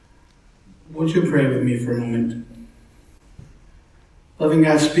Would you pray with me for a moment? Loving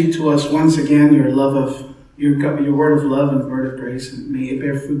God, speak to us once again your love of your word of love and word of grace, and may it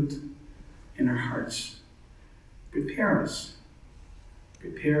bear fruit in our hearts. Prepare us.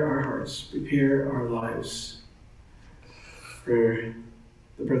 Prepare our hearts. Prepare our lives for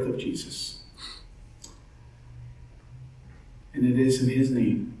the birth of Jesus. And it is in his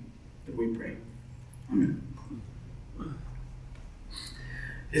name that we pray. Amen.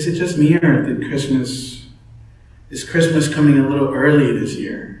 Is it just me, or is Christmas coming a little early this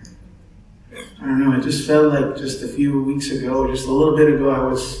year? I don't know, it just felt like just a few weeks ago, just a little bit ago, I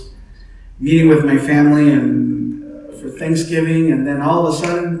was meeting with my family and for Thanksgiving, and then all of a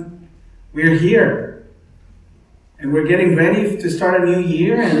sudden, we're here. And we're getting ready to start a new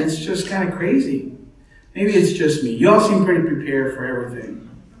year, and it's just kind of crazy. Maybe it's just me. You all seem pretty prepared for everything.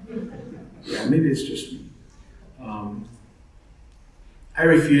 Yeah, maybe it's just me. I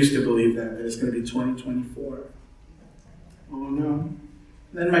refuse to believe that it's going to be 2024. Oh no.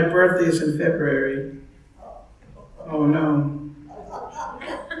 Then my birthday is in February. Oh no.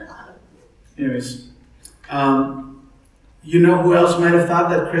 Anyways, you know who else might have thought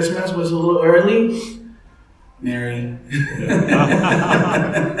that Christmas was a little early? Mary.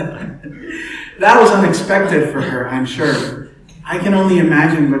 That was unexpected for her, I'm sure. I can only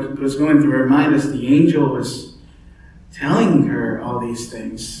imagine what was going through her mind as the angel was telling her all these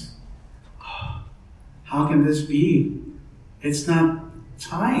things. Oh, how can this be? It's not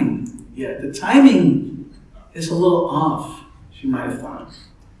time yet. The timing is a little off, she might have thought.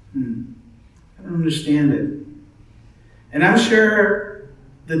 I don't understand it. And I'm sure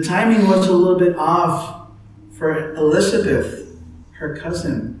the timing was a little bit off for Elizabeth, her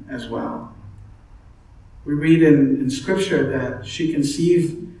cousin, as well. We read in Scripture that she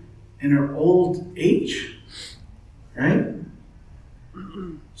conceived in her old age, right?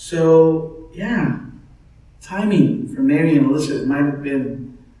 So, yeah, timing for Mary and Elizabeth might have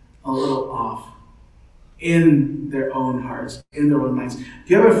been a little off in their own hearts, in their own minds. Do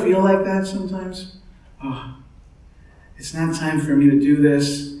you ever feel like that sometimes? Oh, it's not time for me to do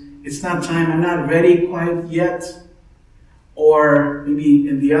this. It's not time. I'm not ready quite yet. Or maybe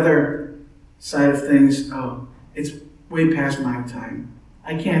in the other side of things, oh, it's way past my time.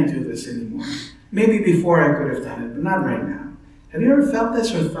 I can't do this anymore. Maybe before I could have done it, but not right now. Have you ever felt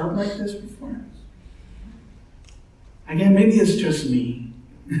this or felt like this before? Again, maybe it's just me.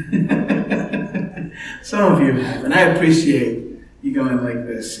 Some of you have, and I appreciate you going like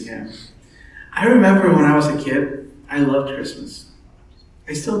this. Yeah. I remember when I was a kid, I loved Christmas.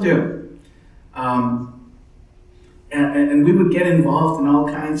 I still do. And we would get involved in all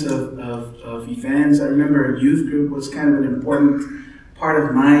kinds of events. I remember a youth group was kind of an important part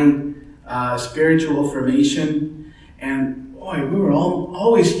of my spiritual formation. And boy, we were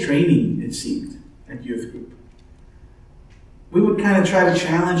always training, it seemed, at youth group. We would kind of try to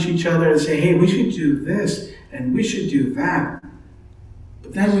challenge each other and say, hey, we should do this and we should do that.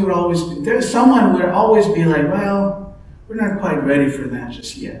 But then someone would always be like, well, we're not quite ready for that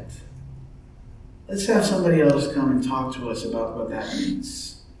just yet. Let's have somebody else come and talk to us about what that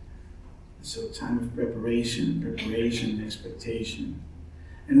means. So time of preparation, expectation.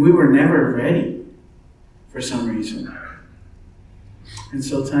 And we were never ready for some reason. And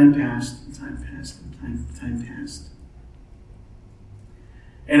so time passed.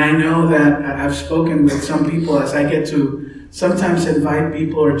 And I know that I've spoken with some people as I get to sometimes invite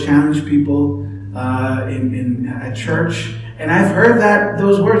people or challenge people at church. And I've heard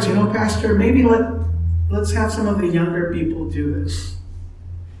those words, Pastor, maybe let's have some of the younger people do this.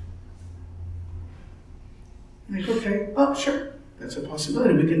 I'm like, okay, oh, sure. That's a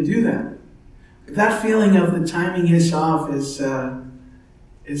possibility. We can do that. But that feeling of the timing is off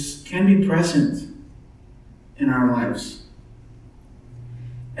can be present in our lives.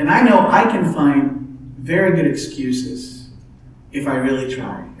 And I know I can find very good excuses if I really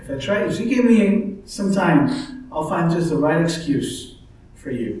try. If you give me some time, I'll find just the right excuse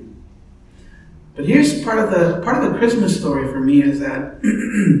for you. But here's part of the Christmas story for me is that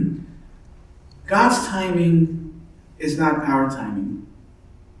God's timing is not our timing.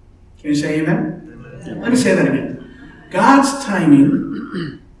 Can you say amen? Amen. Let me say that again. God's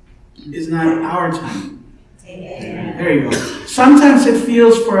timing is not our timing. Amen. There you go. Sometimes it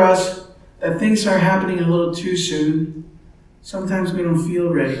feels for us that things are happening a little too soon. Sometimes we don't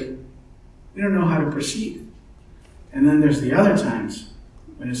feel ready. We don't know how to proceed. And then there's the other times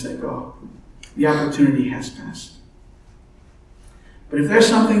when it's like, oh, the opportunity has passed. But if there's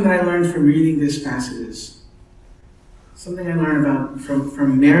something that I learned from reading these passages, something I learned about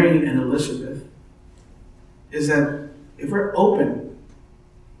from Mary and Elizabeth, is that if we're open,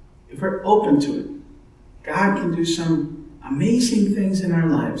 if if we're open to it, God can do some amazing things in our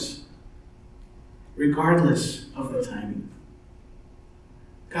lives, regardless of the timing.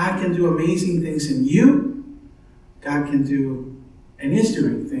 God can do amazing things in you. God can do and is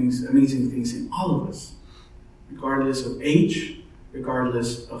doing amazing things in all of us, regardless of age,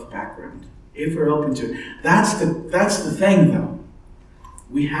 regardless of background. If we're open to it. That's the thing, though.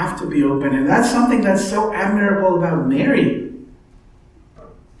 We have to be open. And that's something that's so admirable about Mary.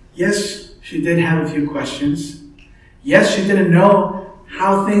 Yes, she did have a few questions. Yes, she didn't know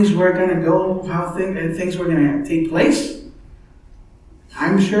how things were going to go, how things were going to take place.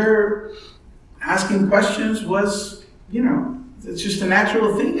 I'm sure asking questions was, it's just a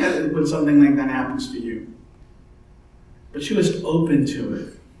natural thing when something like that happens to you. But she was open to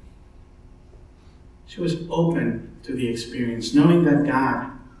it. She was open to the experience, knowing that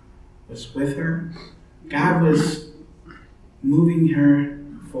God was with her. God was moving her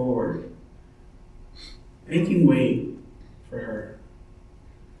forward, making way for her.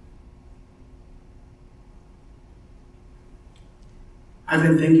 I've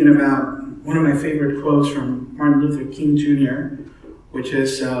been thinking about one of my favorite quotes from Martin Luther King Jr., which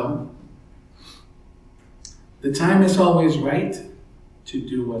is, the time is always right to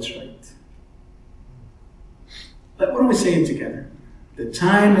do what's right. Why don't we say it together? The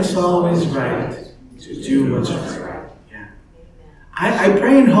time is always right to do what's right. Yeah. I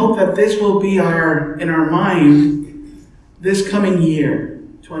pray and hope that this will be in our mind this coming year,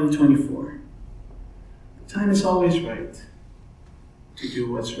 2024. The time is always right to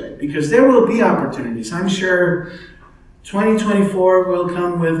do what's right. Because there will be opportunities. I'm sure 2024 will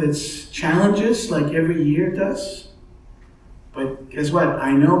come with its challenges like every year does. But guess what?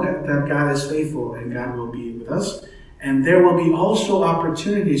 I know that God is faithful and God will be with us. And there will be also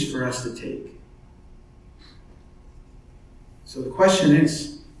opportunities for us to take. So the question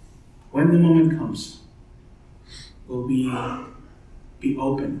is, when the moment comes, will we be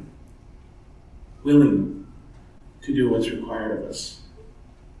open, willing to do what's required of us?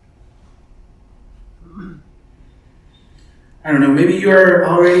 I don't know, maybe you're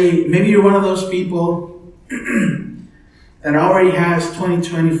one of those people that already has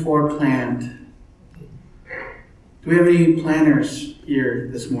 2024 planned. Do we have any planners here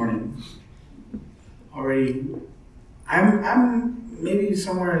this morning? Already, I'm maybe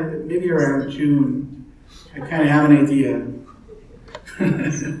somewhere, maybe around June. I kind of have an idea.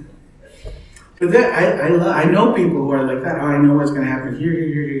 But I know people who are like that. Oh, I know what's going to happen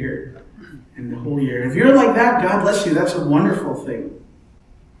here, and the whole year. If you're like that, God bless you. That's a wonderful thing.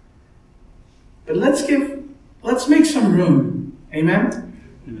 But let's make some room,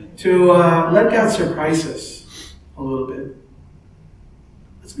 amen, to let God surprise us a little bit.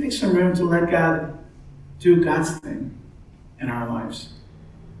 Let's make some room to let God do God's thing in our lives.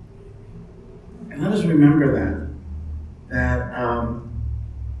 And let us remember that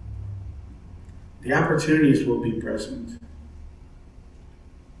the opportunities will be present.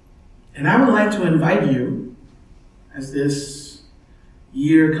 And I would like to invite you, as this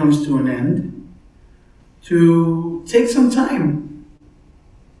year comes to an end, to take some time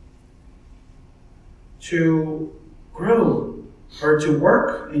to grow or to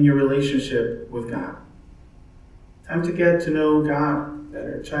work in your relationship with God. Time to get to know God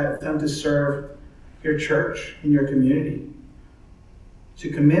better. Time to serve your church and your community. To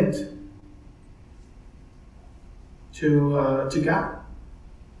commit to God.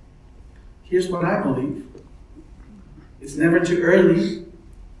 Here's what I believe. It's never too early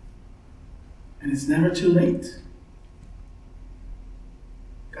and it's never too late.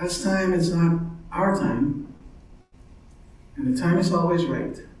 God's time is not our time, and the time is always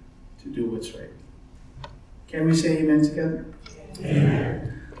right to do what's right. Can we say amen together?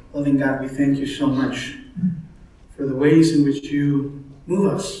 Amen. Loving God, we thank you so much for the ways in which you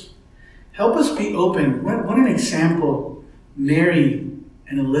move us. Help us be open. What an example Mary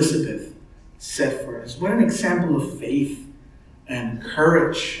and Elizabeth set for us. What an example of faith and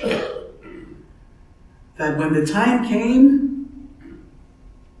courage. That when the time came,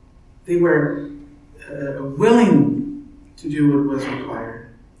 they were willing to do what was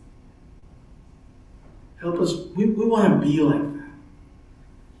required. Help us. We want to be like that.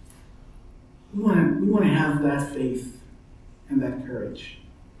 We want to have that faith and that courage.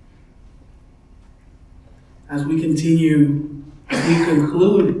 As we continue, as we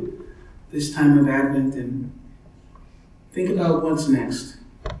conclude this time of Advent and think about what's next.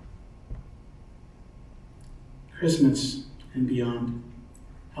 Christmas and beyond.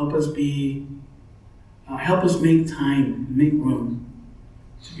 Help us make time, make room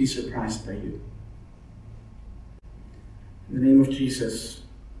to be surprised by you. In the name of Jesus,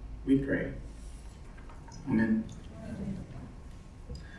 we pray. Amen.